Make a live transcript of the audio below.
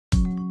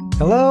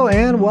Hello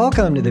and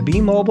welcome to the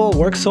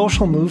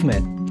BeMobileWorkSocial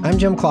movement. I'm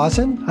Jim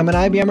Clausen. I'm an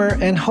IBMer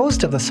and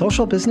host of the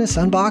Social Business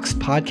Unboxed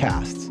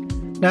podcasts.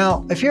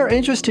 Now, if you're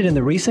interested in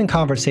the recent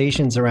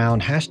conversations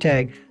around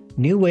hashtag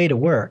new way to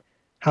work,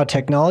 how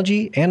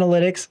technology,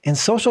 analytics, and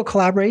social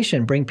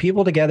collaboration bring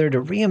people together to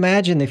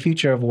reimagine the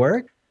future of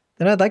work,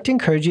 then I'd like to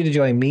encourage you to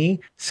join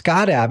me,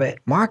 Scott Abbott,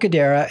 Mark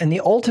Guidera, and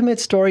the ultimate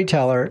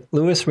storyteller,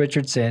 Louis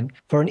Richardson,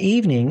 for an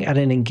evening at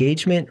an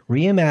Engagement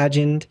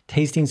Reimagined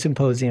Tasting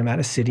Symposium at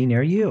a city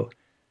near you.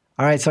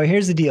 All right, so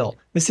here's the deal.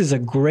 This is a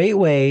great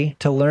way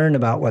to learn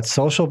about what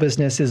social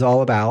business is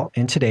all about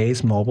in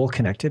today's mobile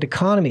connected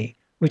economy.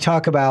 We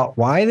talk about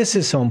why this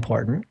is so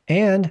important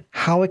and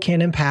how it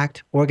can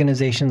impact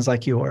organizations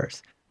like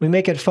yours. We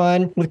make it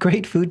fun with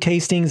great food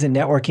tastings and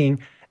networking,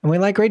 and we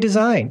like great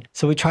design.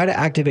 So we try to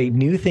activate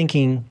new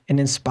thinking and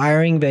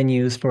inspiring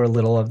venues for a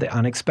little of the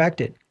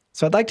unexpected.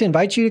 So I'd like to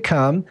invite you to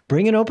come,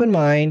 bring an open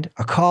mind,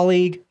 a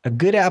colleague, a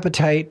good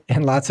appetite,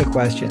 and lots of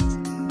questions.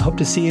 I hope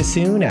to see you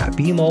soon at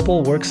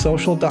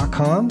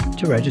BeMobileWorkSocial.com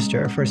to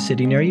register for a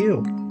city near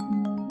you.